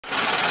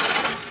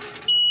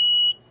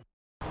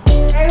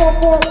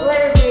for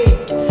crazy.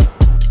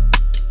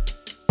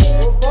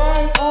 We're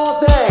buying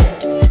all day.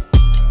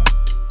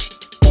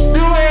 New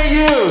and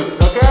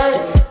used, okay?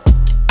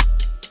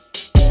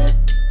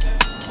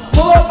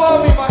 Pull up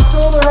on me, my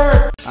shoulder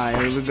hurts.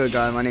 Alright, what's good,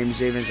 guys? My name is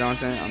Javen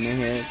Johnson. I'm in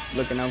here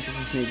looking out for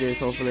some sneakers.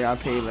 Hopefully I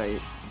pay,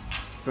 like,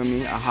 for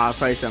me, a high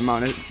price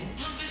amount of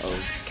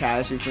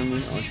cash for me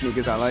on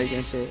sneakers I like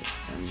and shit.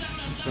 And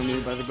for me,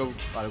 about to go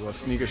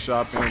sneaker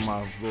shopping with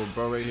my little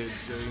bro right here,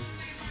 Jay.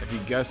 If he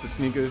guessed the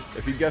sneakers,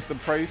 if he guessed the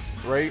price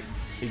right,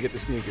 he get the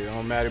sneaker. It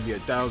don't matter if it be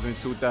 1,000,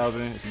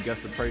 2,000. If he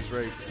guessed the price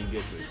right, he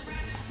gets it.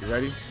 You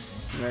ready?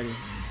 ready.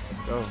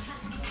 Let's go.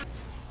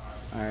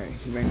 Alright,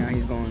 right now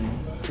he's going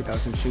to pick out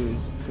some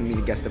shoes for me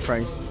to guess the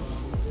price.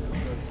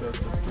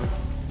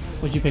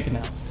 What you picking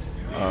out?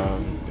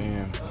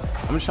 Damn.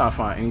 I'm just trying to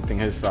find anything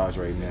his size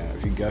right now.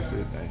 If he guesses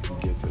it, then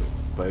he gets it.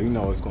 But you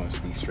know it's going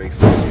to be straight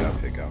for me. I'll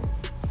pick out.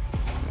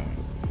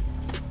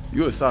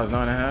 You a size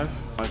 9.5?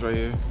 Mine's right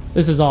here.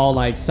 This is all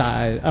like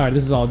size. All right,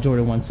 this is all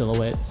Jordan 1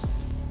 silhouettes.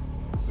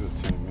 This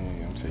is 10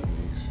 million. I'm taking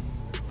these.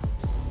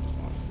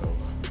 So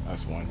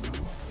that's one.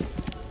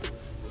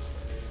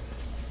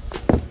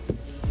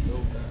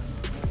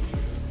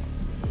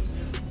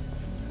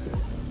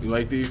 You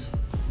like these?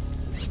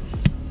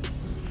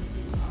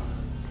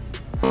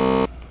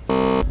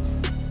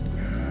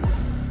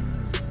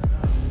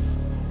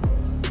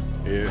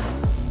 Yeah.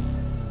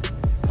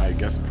 Alright,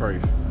 guess the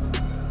price.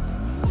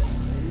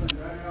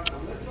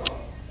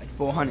 Like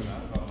 400.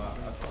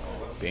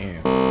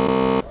 Damn.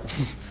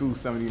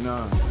 279.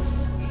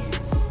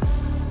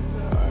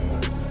 Alright.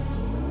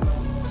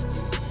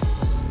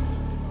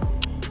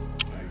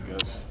 I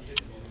guess.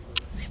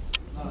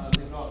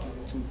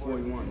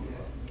 241.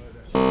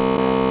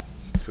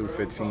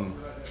 215.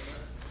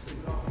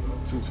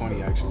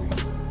 220 actually.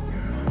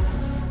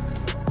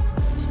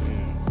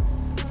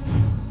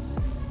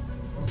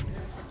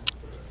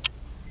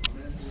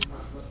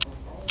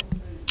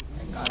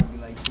 Gotta be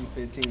like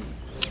 215.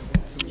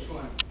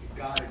 220.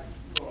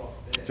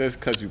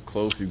 Just cause you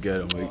close, you get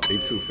them. Like they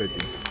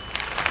 250.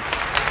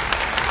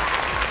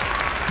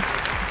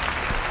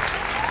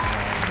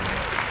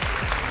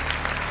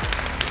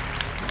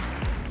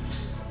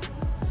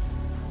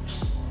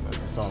 That's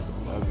the songs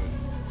of 11.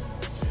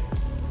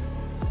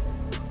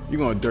 You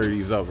gonna dirty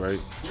these up,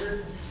 right?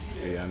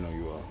 Yeah, I know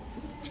you are.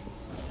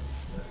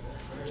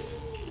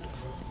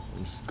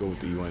 Let's go with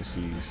the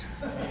UNCs.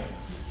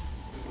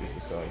 What's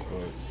the size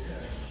code?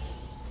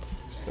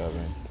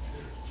 7.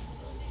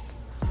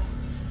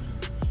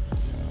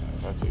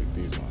 I'll take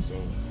these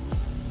myself.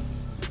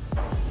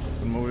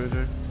 Put them over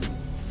there.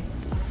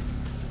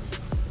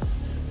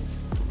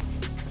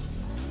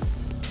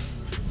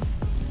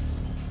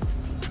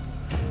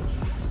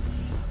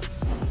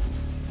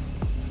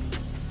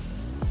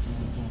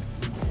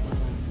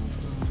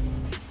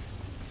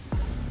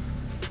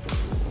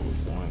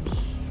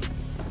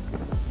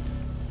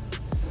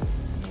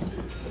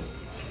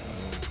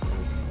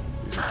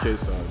 These are kid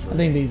size, right? I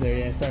think these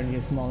are starting to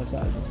get smaller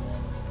sizes.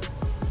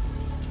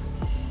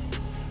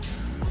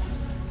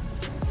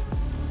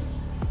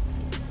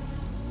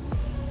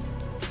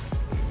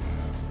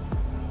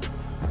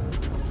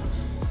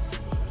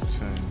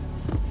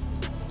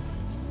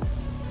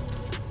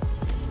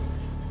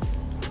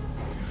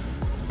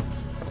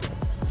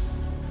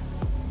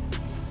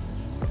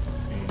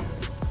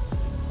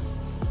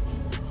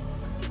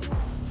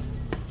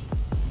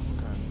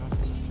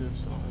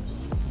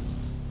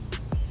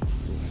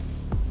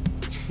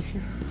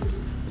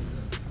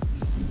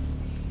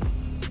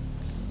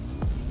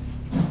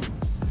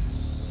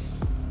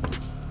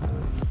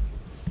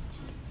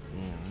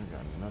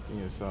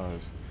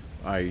 Size.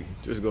 Alright,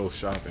 just go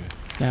shopping.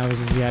 Now it's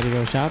just you had to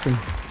go shopping.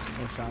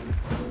 Go shopping.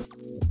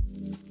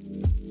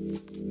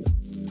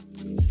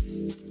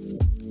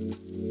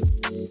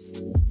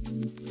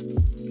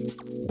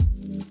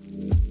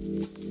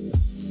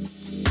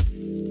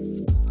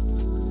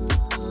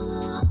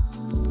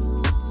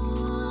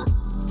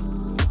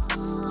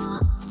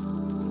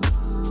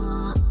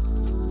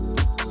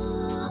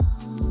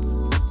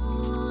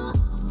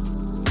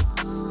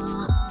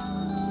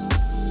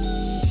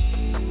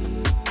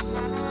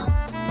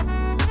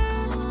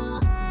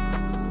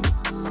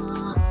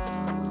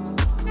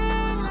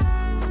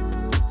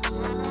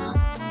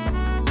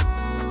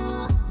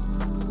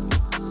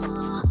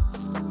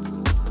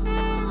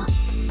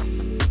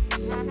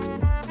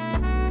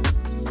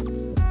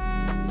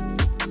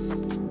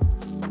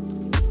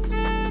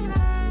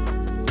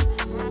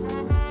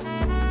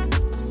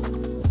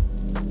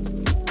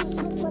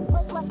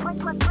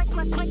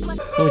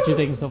 So what you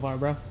thinking so far,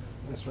 bro?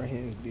 This right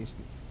here is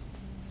beastie.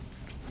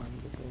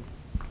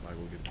 Like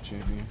we'll get the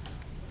champion.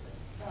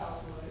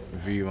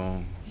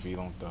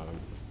 V-Long Thug.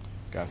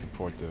 Gotta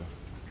support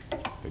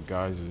the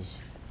Geysers.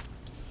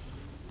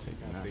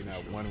 Say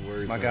not one word.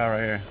 It's my guy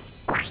right here.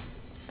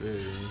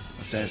 Shit.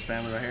 I'm saying his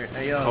family right here.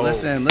 Hey yo,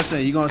 listen,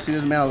 you're gonna see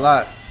this man a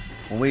lot.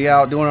 When we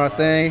out doing our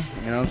thing,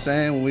 you know what I'm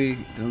saying? When we, you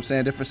know what I'm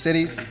saying, different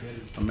cities,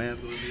 my man's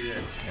gonna be there.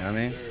 You know what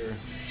I mean?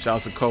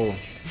 Shouts to Cole.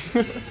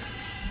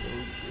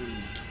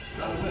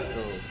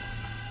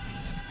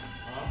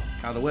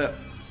 How the whip?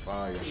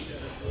 Fire.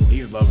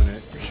 He's loving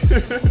it.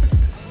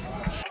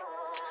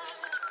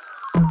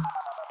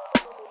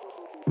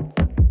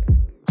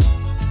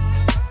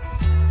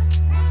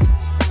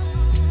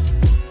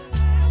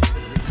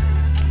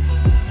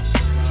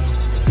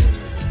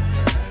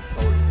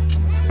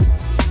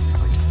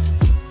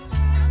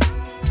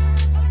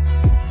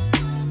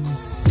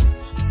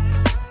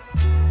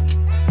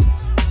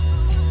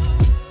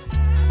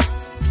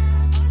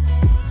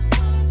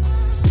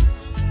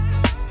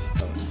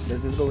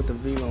 Let's go with the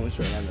V1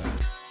 straight under.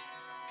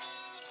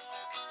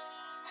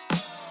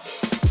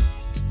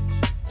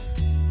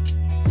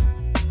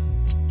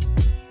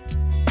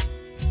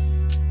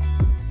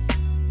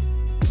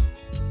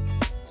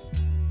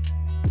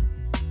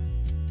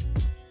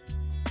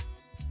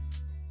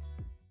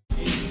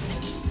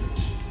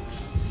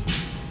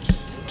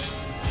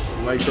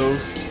 Like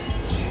those?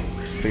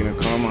 Taking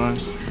the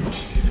Carmines?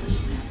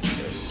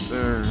 Yes,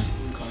 sir.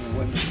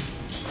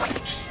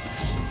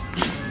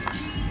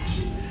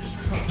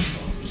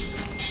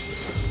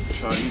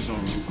 Try these on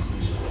real quick.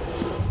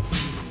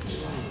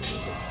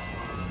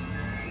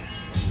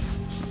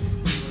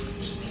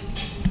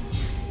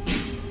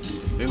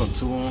 They look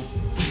too on.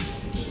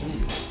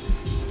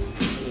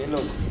 They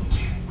look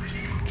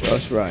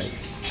just right.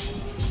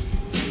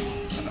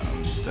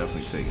 I'm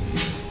definitely taking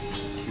these.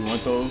 You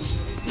want those?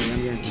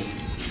 Yeah.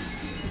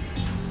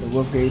 The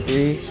Wolfgate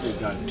 3. Shit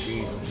got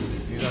these.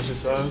 These not your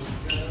size?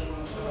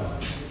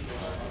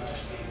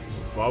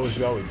 If I was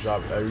you, I would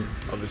drop every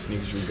other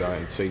sneakers you got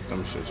and take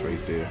them shits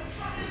right there.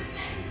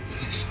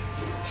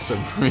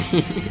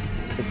 Supreme.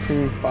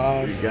 Supreme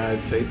 5. You gotta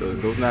take those.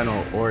 Those not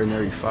no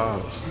ordinary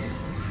 5s.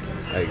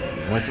 Like,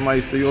 when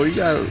somebody say, oh, you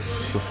got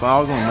the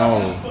 5s on?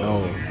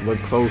 No. Look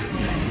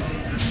closely.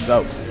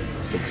 Sup.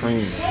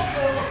 Supreme.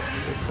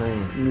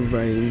 You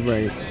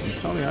right. I'm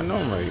telling you, I know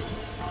I'm right.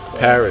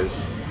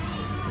 Paris.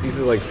 These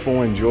are like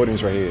foreign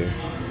Jordans right here.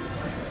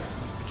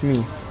 What you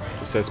mean?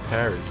 It says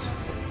Paris.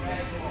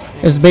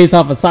 It's based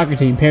off a soccer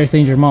team, Paris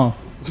Saint-Germain.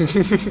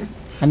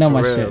 I know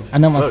my For real. shit. I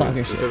know my Look, soccer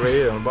it shit. says right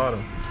here on the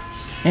bottom.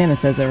 And it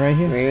says it right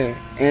here. Right here.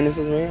 And this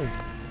is right here.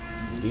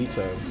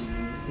 Details.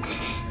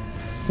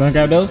 You wanna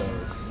grab those?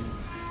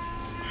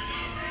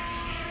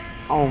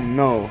 Oh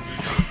no.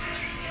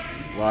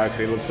 Why? 'Cause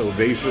they look so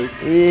basic.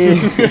 Yeah.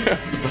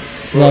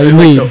 That's all you It's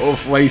like need. the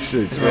off-white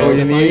shits, bro.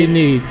 That's all you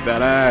need.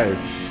 That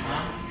ass.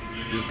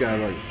 You just gotta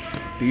like,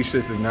 these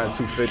shits is not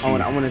 250. I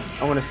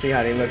wanna see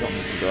how they look on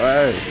me. Go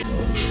ahead.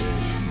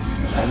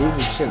 These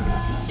are chilly.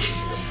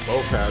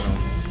 Both had them.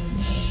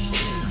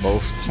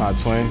 Both trying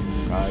to twin.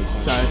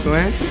 Trying to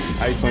twin?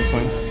 How you twin?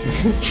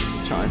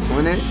 Trying to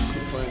twin it?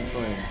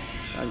 Twin.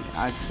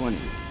 I twin it.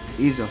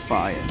 These are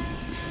fire.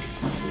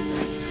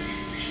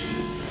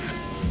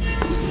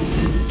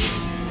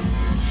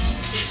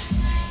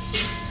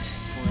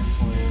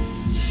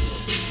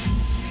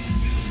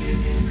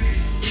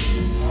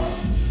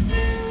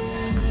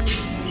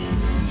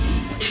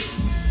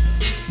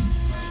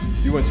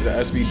 You went to the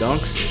SB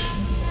Dunks?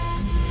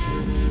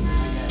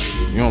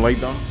 You don't like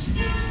dunks?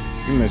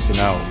 You missing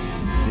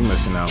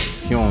out.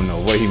 He don't know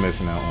what he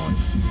missing out on.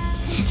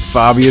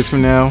 5 years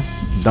from now,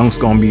 dunks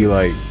gonna be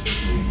like,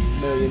 $1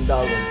 million.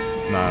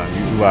 nah,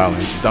 you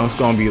wildin'. Dunks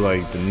gonna be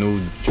like the new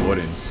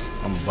Jordans.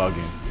 I'm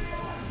bugging.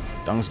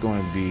 Dunks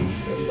gonna be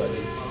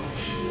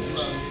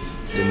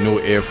the new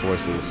Air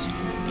Forces.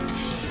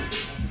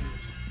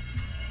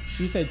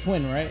 You said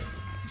twin, right?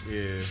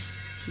 Yeah.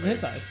 His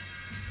size.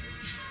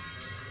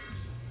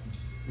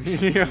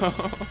 Yo.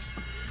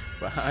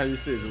 But how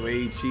this shit is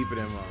way cheaper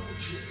than mine.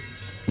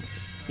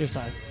 Your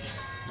size.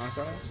 My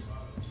size?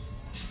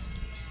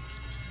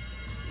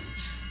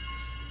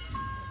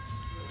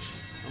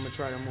 I'm gonna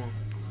try them on.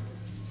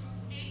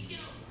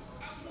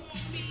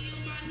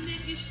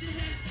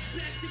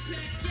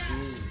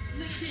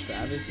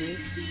 Travis's?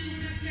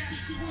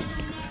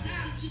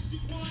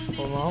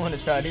 Hold on, I wanna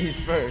try these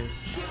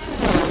first.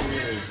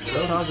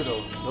 Those are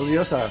those. Those are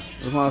your side.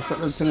 Those ones are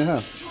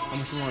 10.5. How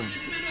much you want?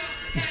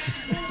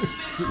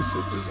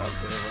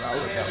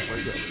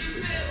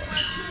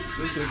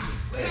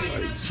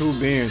 Like 2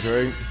 beans,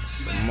 right?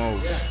 The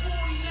most.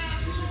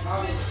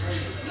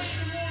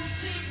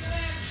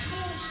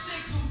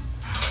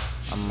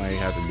 I might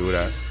have to do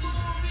that.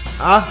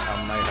 Huh? I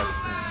might have to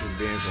put 2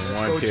 beans in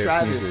one go pair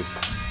Travis. of sneakers.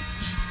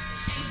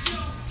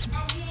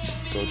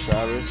 Go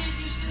Travis.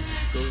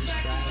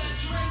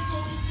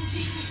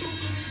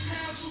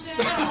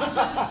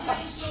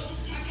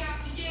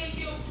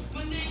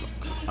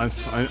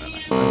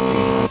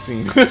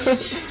 Unseen.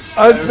 I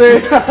say,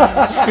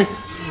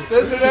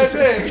 censor that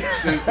thing.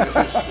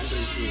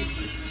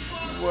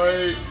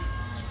 Wait.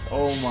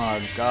 Oh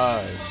my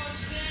God.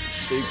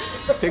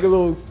 Take a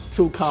little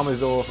 2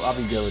 commas off. I'll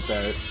be good with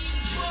that.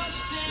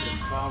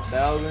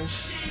 5,000.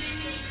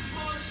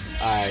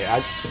 Alright,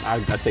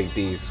 I take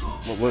these.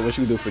 What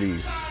you do for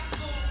these?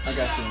 I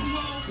got you.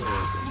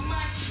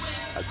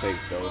 I take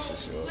those for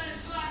sure.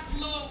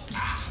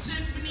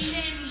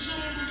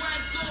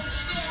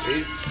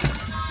 These?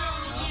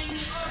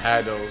 I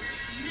had those.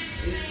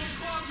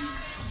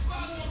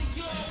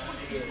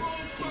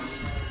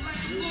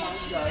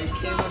 I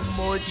came with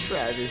more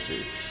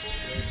Travis's.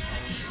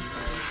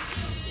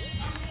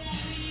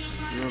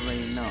 You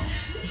already know.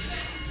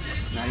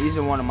 Now these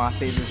are one of my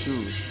favorite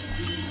shoes.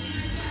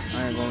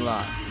 I ain't gonna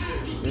lie.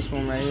 This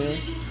one right here.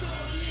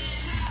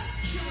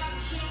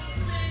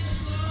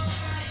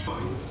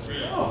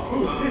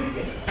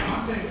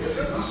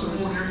 I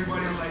support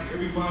everybody. I like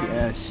everybody.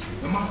 Yes.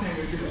 And my thing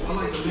is this: I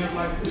like to live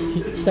life,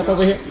 do. Step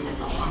over here.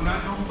 I'm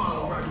not gonna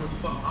follow right what the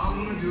fuck I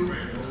wanna do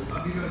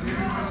because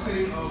everybody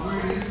say where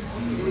it is,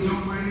 you know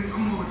where it is.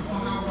 I'm going to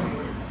fuck out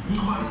anyway. I'm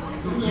about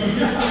to go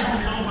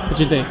shit. What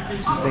you think?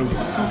 I think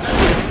it's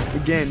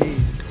again these.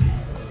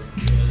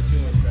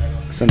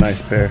 It's a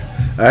nice pair.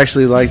 I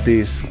actually like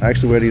these. I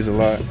actually wear these a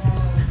lot.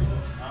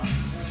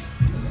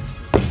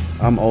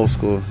 I'm old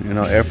school, you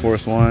know, Air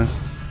Force One.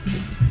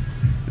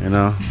 You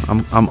know,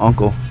 I'm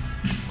uncle.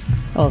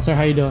 Oh, sir,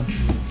 how you doing?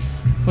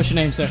 What's your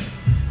name, sir?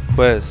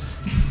 Quest.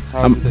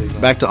 I'm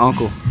back to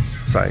uncle.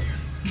 Sorry.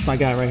 It's my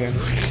guy right here.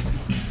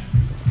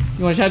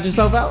 You want to shout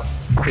yourself out?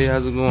 Hey,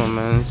 how's it going,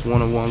 man? It's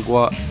 101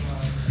 Guap.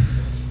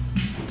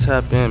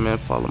 Tap in, man.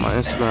 Follow my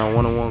Instagram,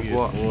 101 It's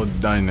Guap. all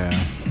done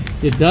now.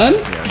 You're done?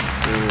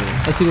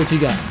 Yes. Let's see what you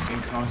got. In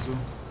console.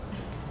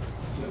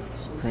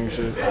 Supreme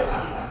shit.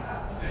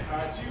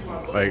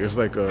 Like it's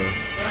like a.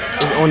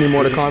 It's only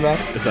Mortal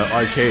Kombat. It's an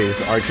arcade. It's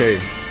an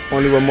arcade.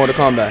 Only with Mortal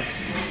Kombat.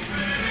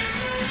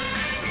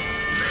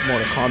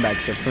 Mortal Kombat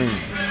Supreme.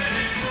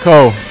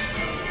 Cole.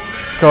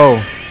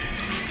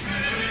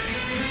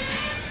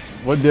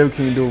 What deal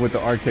can you do with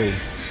the arcade?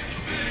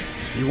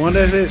 You want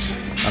that bitch?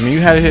 I mean,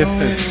 you had it here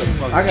since the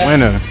fucking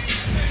winter.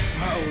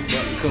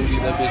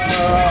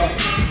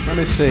 Let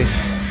me see.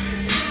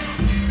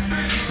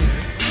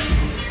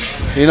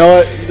 You know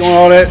what? You doing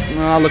all that?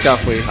 No, I'll look out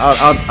for you.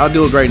 I'll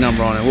do a great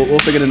number on it. We'll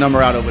figure the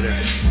number out over there.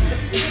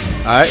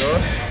 All right.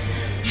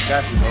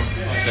 Got you, bro.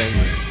 Thank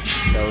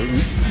you.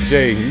 Yo,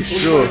 Jay, you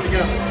sure?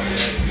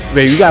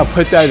 Babe, you gotta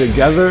put that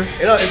together.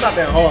 It's not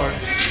that hard,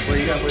 but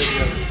you gotta put it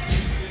together.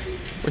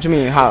 What you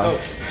mean? How?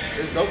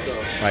 It's dope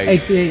though. Hey,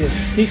 Like,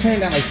 he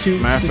turned down like two.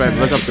 matter of fact,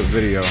 look up the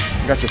video.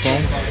 You got your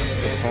phone?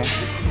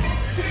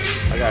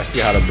 I gotta see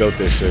how to build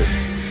this shit.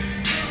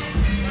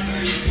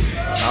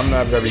 I'm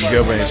not very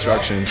good with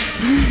instructions.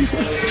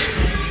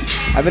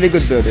 I'm very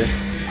good builder.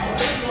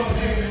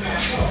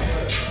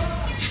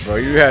 Bro,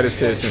 you had this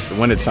shit since the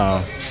winter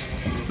time.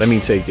 Let me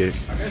take it.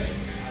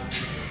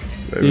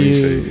 Let Do me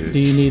you take it. do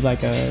you need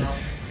like a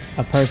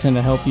person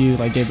to help you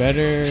like get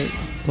better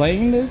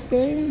playing this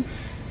game?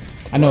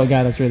 I know a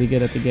guy that's really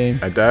good at the game.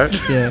 Like that?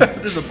 Yeah,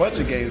 There's a bunch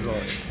of games on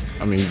it.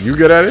 I mean, you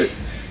good at it?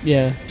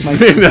 yeah.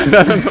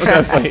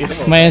 That's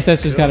like, My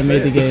ancestors kind of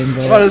made the game,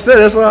 but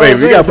That's what I wait,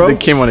 was we saying, gotta bro. put the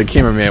Kim on the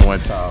cameraman one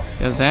time. You know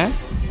what I'm saying?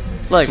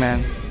 Look,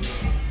 man,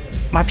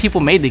 my people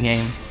made the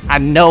game. I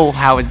know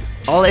how it's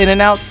all in and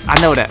outs.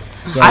 I know that.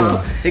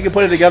 He can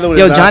put it together with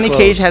Yo, his eyes Johnny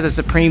closed. Cage has a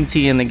Supreme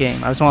T in the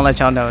game. I just want to let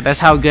y'all know. That's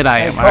how good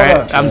I am, all hold right?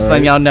 up. I'm just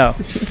letting y'all know.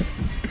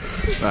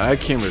 Nah, that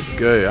camera's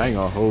good. I ain't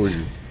gonna hold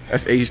you.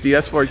 That's HD.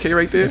 That's 4K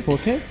right there.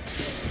 4K.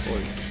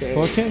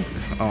 4K.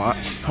 Oh,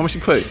 how much you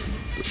put?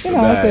 You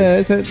know,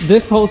 it's a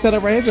this whole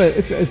setup right here.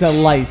 It's a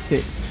light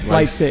 6.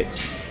 Light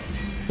 6.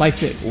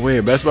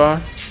 Where, Best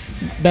Buy?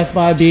 Best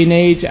Buy,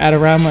 B&H,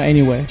 Adorama,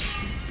 anyway.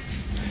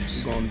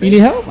 You need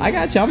help? I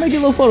got you. I'll make you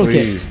a little photo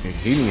kit. Please.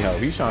 He need help.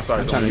 He's trying to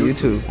start Trying to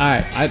YouTube. All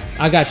right,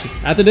 I got you.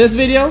 After this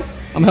video,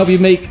 I'm gonna help you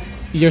make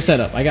your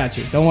setup. I got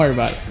you. Don't worry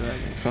about it.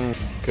 Cause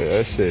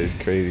that shit is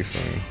crazy for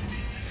me.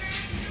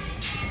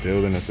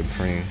 Building a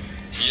Supreme.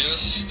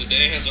 Yes, the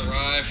day has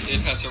arrived. It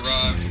has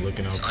arrived. I'm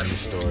looking up I the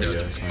store.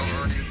 Yes, I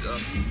am.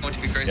 Going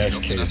to be crazy. Yes,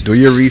 kids. Do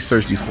your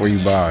research before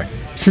you buy.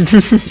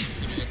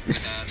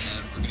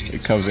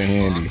 It comes in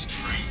handy.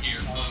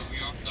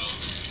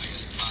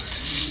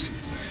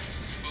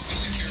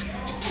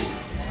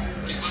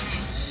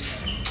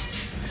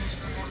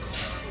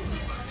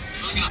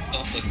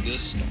 Like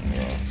this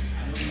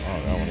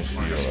I want to see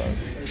all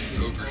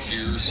that. over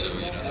here, so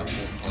you know the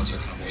parts are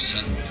kind of more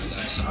sensitive.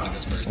 That's something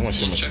that's very. I want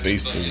so much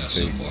space to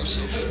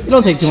take. It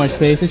don't take too much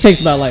space. It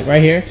takes about like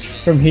right here,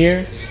 from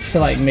here to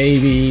like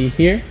maybe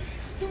here.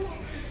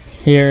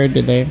 Here,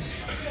 did they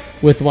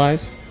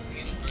width-wise?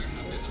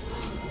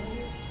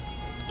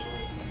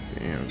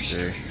 Damn,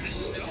 Jay.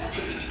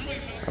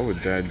 How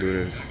would Dad do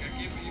this?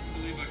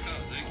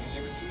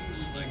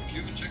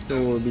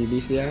 Where would be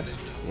BC at?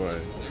 What?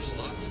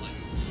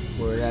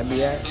 Where would that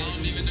be at? On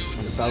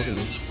the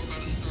balcony.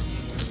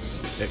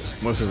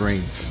 Most of the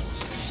rings.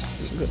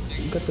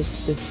 You got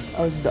this.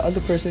 Oh, is the other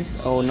person?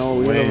 Oh no,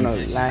 we live on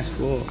the last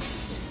floor.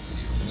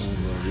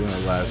 We're on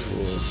the last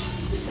floor.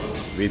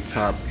 We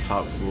top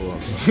floor.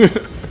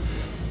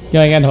 You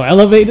ain't got no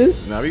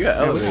elevators? Now we got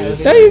elevators.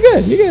 Yeah, you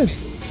good. You good.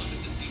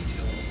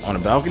 On the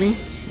balcony?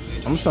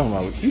 I'm just talking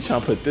about, you trying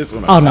to put this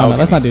on the Oh balcony. no,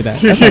 let's not do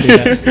that. Let's not do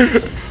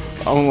that.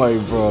 I'm like,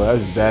 bro,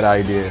 that's a bad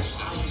idea.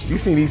 You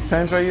see these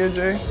tents right here,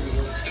 Jay?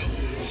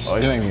 Oh,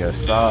 it ain't even a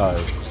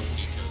size.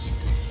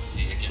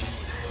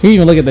 He didn't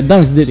even look at the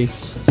dunks, did he?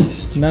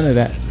 None of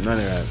that. None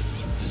of that.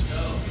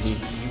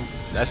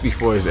 That's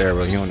before his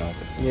era. You don't know.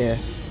 Yeah.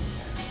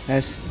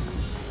 That's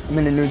I'm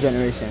in the new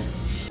generation.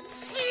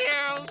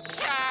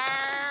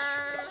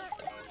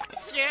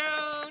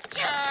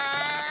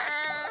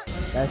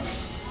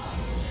 That's,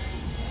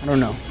 I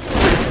don't know.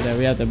 And then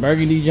we have the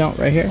burgundy jump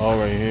right here. Oh,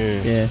 right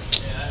here. Yeah.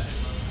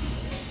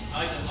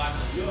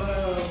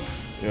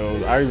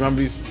 Yo, I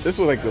remember these. This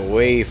was like the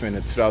wave in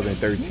the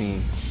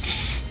 2013.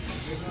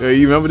 Yo,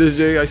 you remember this,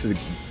 Jay? I used to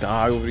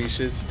die over these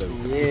shits.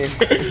 Yeah.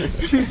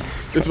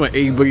 This when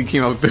A Boogie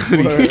came out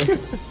 30.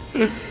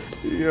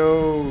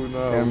 Yo,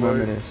 no. I remember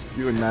boy. this.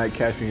 You would not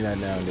catch me that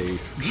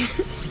nowadays.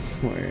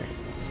 Word.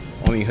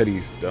 Only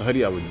hoodies. The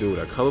hoodie I would do,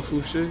 that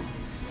colorful shit.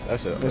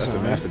 That's a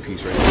one,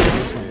 masterpiece right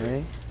This one,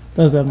 right?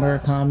 Those are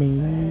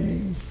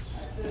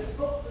Murakamis.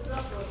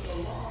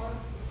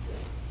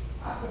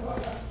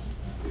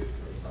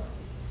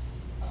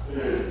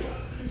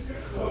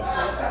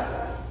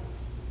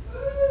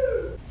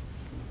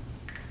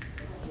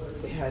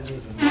 They had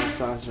these in my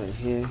size right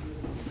here.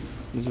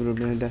 These would have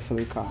been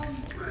definitely caught.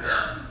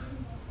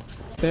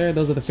 There,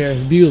 those are the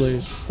Ferris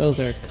Buellers. Those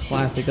are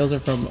classic. Those are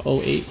from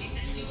 08.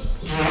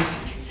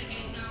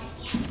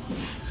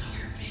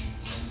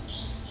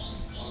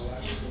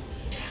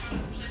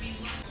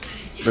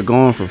 They're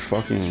going for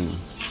fucking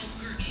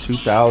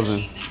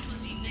 2,000.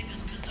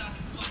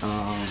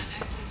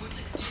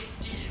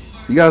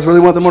 You guys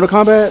really want the Mortal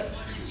Kombat?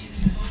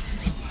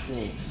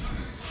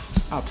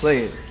 I'll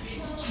play it.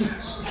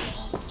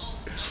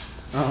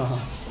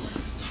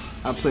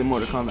 I play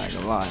Mortal Kombat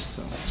a lot,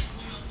 so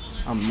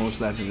I'm most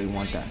likely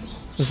want that.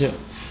 What's it?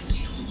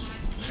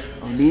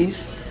 On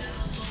these,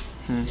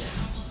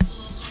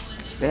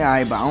 they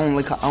alright, but I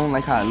don't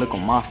like how it look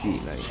on my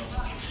feet. Like,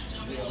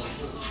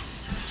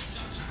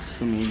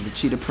 for me, the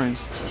cheetah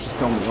prints just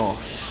throw me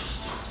off.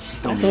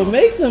 That's what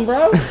makes them,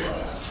 bro.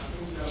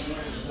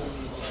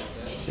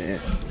 Yeah.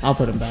 I'll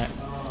put them back.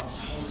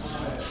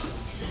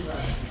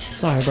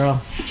 Sorry, bro.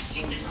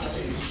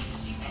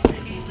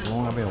 How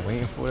long I've been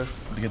waiting for this?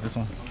 To get this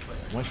one?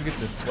 Once you get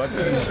the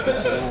sweatpants,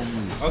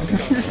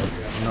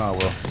 No, I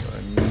will.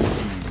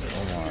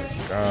 oh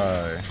my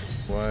god.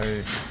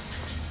 What?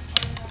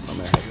 I'm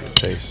gonna have your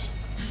taste.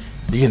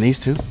 You getting these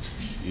too?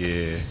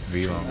 Yeah,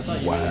 V-Long.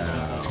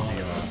 Wow.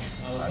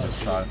 I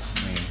just tried.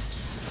 I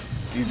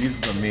mean, these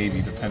are the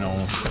maybe, depending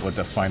on what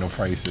the final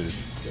price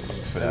is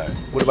for that.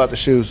 What about the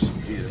shoes?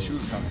 Yeah, the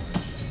shoes coming.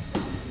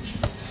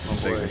 I'm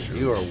taking the shoes.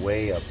 You are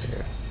way up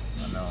there.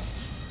 I know.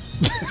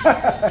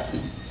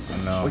 I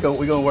know.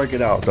 We gonna work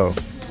it out though.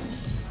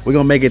 We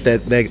gonna make it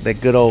that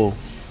good old,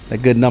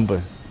 that good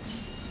number,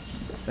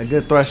 that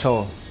good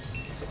threshold.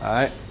 All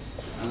right.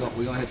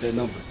 We gonna hit that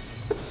number.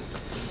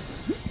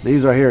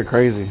 These right here are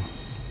crazy.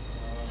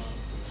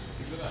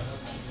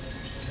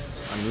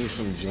 I need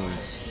some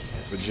jeans.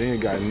 Virginia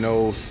got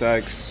no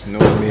sex, no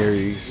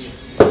Marys.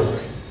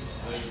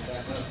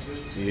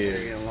 Yeah.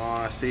 Getting long,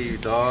 I see you,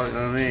 dog. You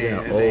know what I mean?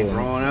 Yeah, They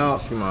growing I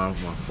out. see my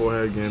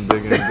forehead getting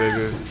bigger and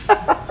bigger.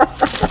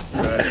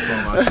 Guys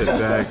pulling my shit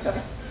back.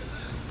 I'm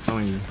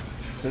telling you.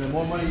 So the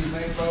more money you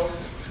make, bro,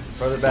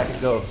 further back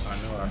it goes. I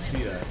know, I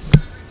see that.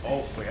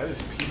 Oh, wait, I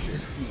just peeped your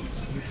feet.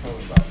 What you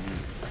talking about me?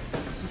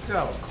 You see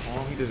how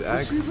calm he just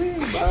acts? What you mean,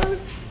 bud?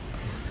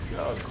 See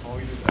how calm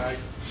he just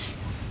acts?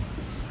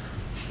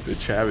 The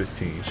Travis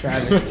team.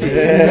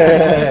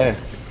 Yeah.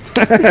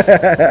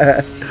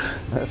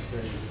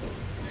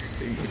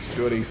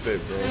 Sure they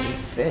fit, bro.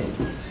 Fit.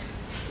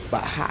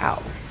 But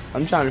how?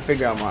 I'm trying to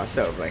figure out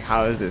myself. Like,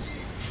 how is this?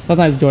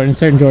 Sometimes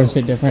certain Jordans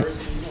fit different.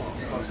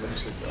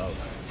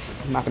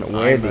 I'm not gonna I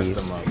wear messed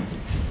these. them up.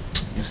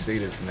 You see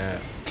this now.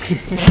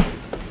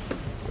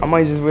 I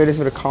might just wear this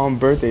with a calm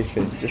birthday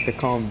fit. Just a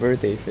calm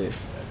birthday fit.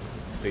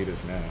 Say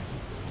this now.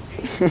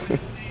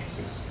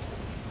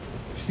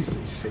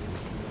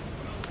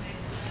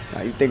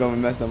 Now, you think I'm gonna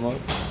mess them up?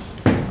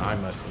 I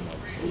messed them up.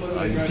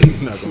 So you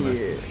not gonna mess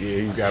them up. Yeah,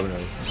 you grabbing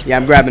those. Yeah,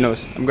 I'm grabbing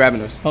those. I'm grabbing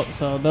those. Oh,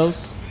 so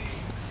those?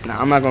 Nah,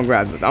 I'm not gonna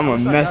grab those. I'm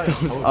gonna mess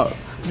those up.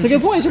 It's a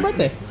good point. It's your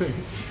birthday.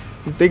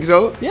 You think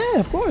so? Yeah,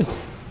 of course.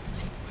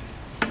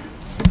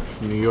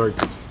 From New York.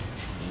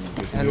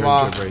 This New NY.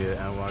 York trip right here.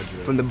 NY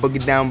trip. From the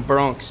boogie down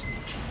Bronx.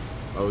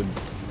 Oh,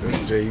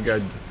 Jay, you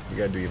gotta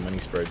do your money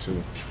spread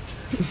too.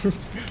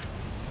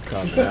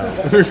 Cop it out.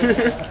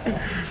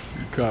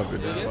 Cop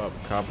it out.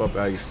 Cop up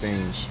at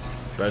Xchange.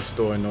 Best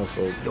store in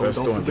Norfolk. Best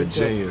store in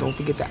Virginia. Don't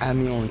forget to add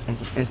me on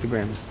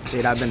Instagram.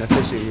 Jade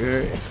Beneficial, you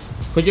heard?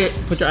 Put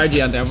your IG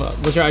on there.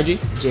 What's your IG?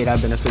 Jade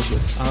Beneficial.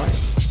 All right.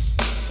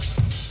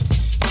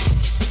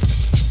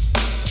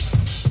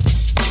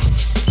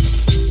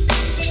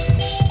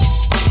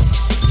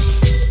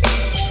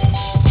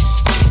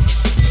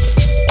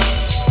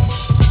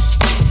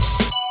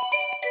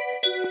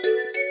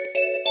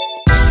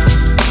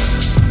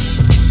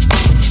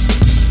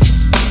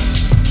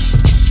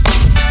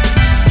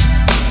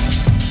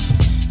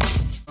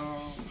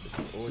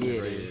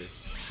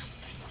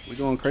 We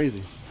going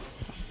crazy.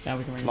 Now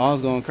we can ring.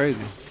 Law's going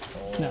crazy.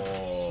 No.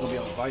 It'll be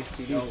on Vice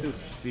TV too.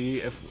 See,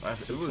 if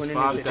it was Winning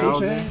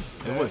 5,000,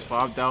 Xchange? it was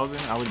 5,000,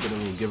 I would get a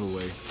little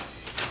giveaway.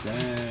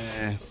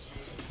 Damn.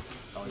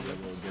 I Oh, yeah,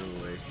 little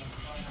giveaway.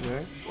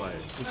 Yeah. What?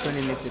 I'm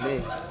twinning it today.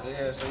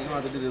 Yeah, so you don't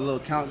have to do the little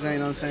count, Jane. You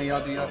know what I'm saying?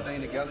 Y'all do your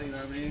thing together, you know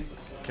what I mean?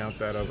 Count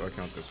that up or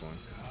count this one?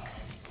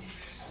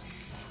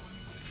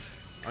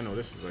 I know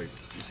this is like,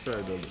 you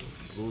said the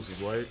blues is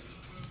white.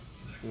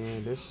 Yeah,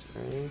 this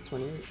is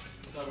 28.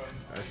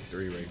 That's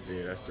 3 right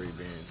there. That's 3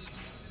 bands.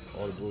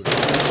 All the blues.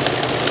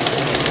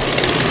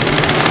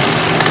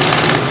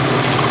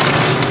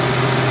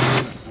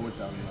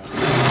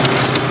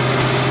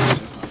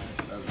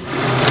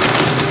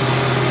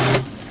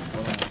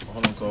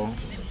 Hold on, Cole.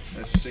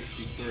 That's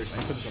 63. I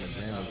put this on a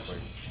gram real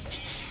quick.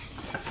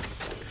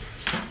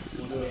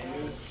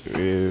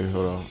 Yeah,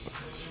 hold on.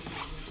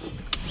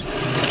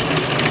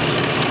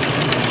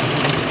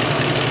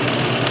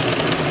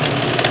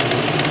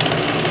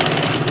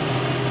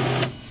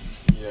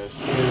 Yes.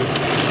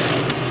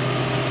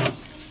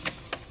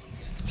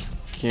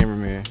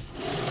 Cameraman.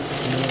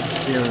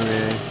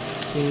 Cameraman.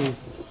 Jeez.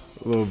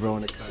 Little bro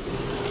in the cut.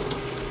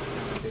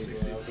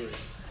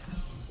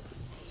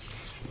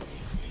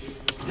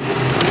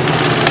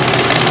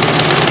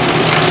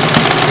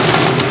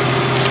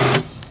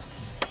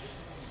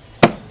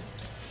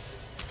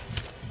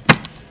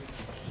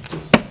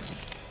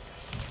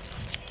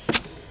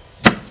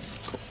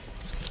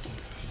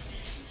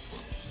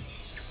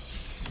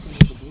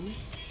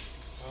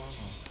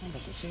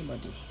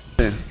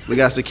 We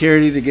got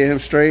security to get him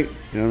straight.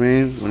 You know what I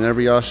mean? Whenever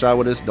y'all shot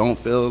with us, don't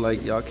feel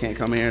like y'all can't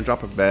come in here and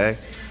drop a bag.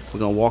 We're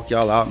gonna walk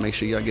y'all out, make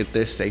sure y'all get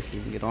there safely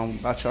and get on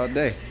about y'all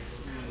day.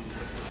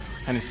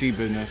 Hennessy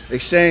business.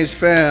 Xchange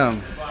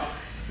fam,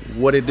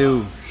 what it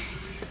do?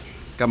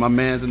 Got my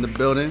mans in the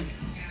building.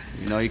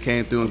 You know, he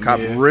came through and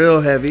copped real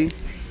heavy.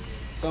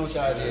 Tell what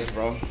y'all is,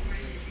 bro.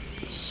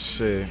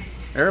 Shit.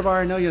 Everybody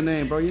already know your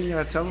name, bro. You ain't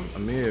gotta tell them.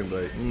 Amir,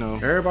 but you know.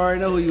 Everybody already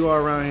know who you are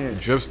around here.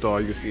 Drip star,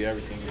 you can see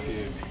everything. You see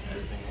it.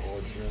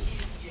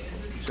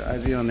 Put your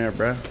IG on there,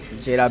 bro.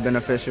 J.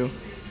 Beneficial.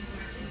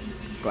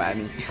 Go at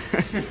me.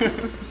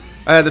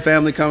 I had the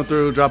family come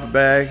through, drop a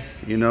bag.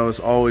 You know, it's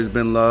always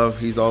been love.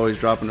 He's always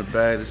dropping a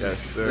bag.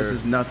 This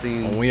is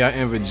nothing. When y'all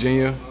in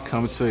Virginia,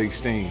 come to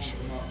Xchange.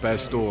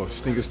 Best store,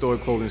 sneaker store,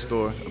 clothing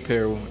store,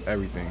 apparel,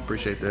 everything.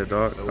 Appreciate that,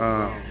 dog.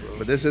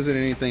 But this isn't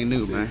anything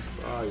new, man.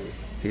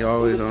 He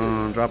always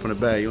dropping a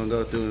bag. You wanna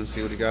go through and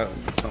see what he got?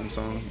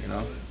 Something, you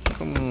know.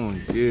 Come on,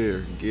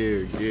 gear.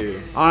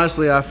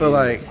 Honestly, I feel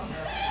like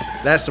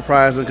that's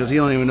surprising because he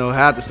don't even know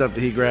half the stuff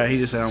that he grabbed. He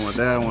just said, I want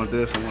that, I want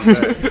this, I want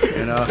that.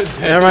 You know,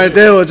 and right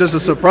there was just a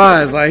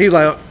surprise. Like he's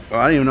like, oh,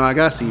 I didn't even know I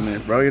got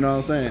cements, bro. You know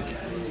what I'm saying?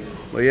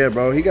 But yeah,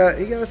 bro, he got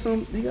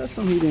some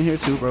heat in here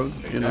too, bro.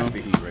 You know, that's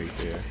the heat right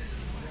there.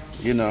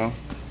 You know,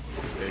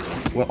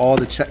 with all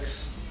the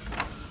checks,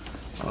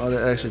 all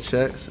the extra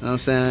checks. You know what I'm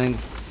saying?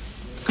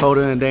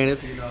 Coda and Dana,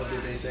 you know, did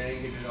their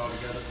thing, getting it all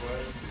together for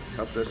us.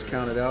 Helped us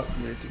count it out,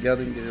 get it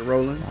together, and get it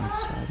rolling.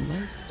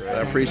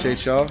 I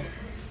appreciate y'all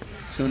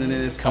tuning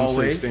in as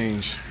always.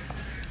 Xchange.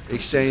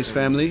 Xchange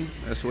family,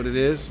 that's what it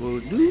is. What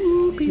we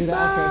do. Peace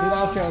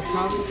out.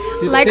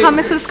 Like,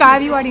 comment,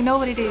 subscribe. You already know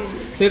what it is.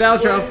 See the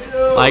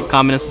outro. Like,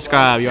 comment, and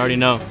subscribe. You already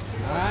know.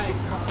 Alright.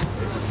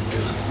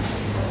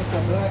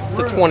 It's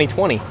a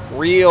 2020.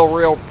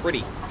 Real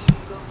pretty.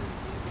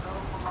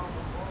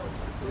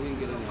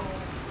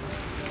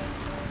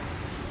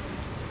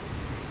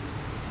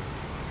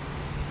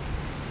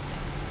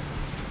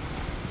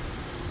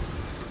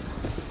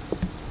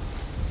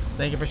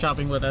 Thank you for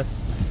shopping with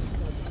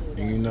us.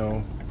 And you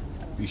know,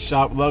 we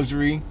shop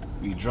luxury,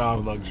 we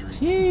drive luxury.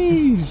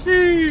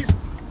 Jeez.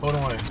 Hold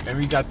on, and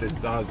we got the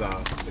Zaza,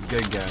 the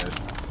good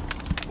guys.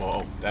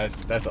 Well, that's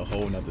a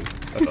whole nother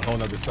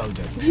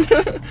subject.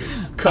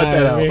 Cut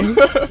that out. Give me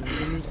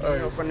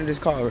in front of this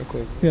car real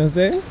quick. You know what I'm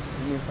saying?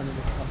 Give me in front of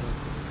this car real quick.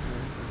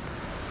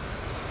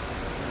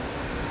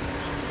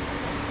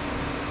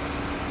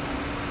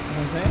 You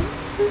know what I'm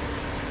saying?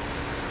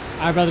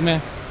 Alright, brother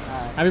man.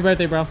 Alright. Happy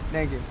birthday, bro.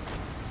 Thank you.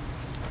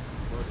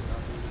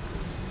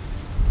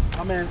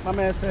 My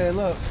man said,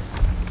 look,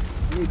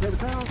 you need paper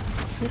towels?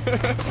 You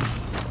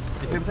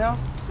paper towels?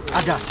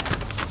 I got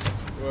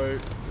you. Right.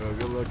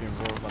 Good looking,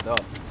 bro. My dog.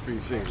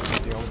 Appreciate it.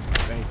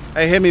 Thank you.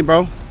 Hey, hit me,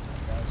 bro.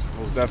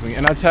 Most definitely.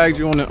 And I tagged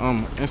you on the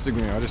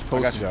Instagram. I just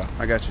posted y'all.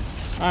 I got you.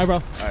 Alright,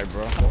 bro. Alright,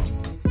 bro.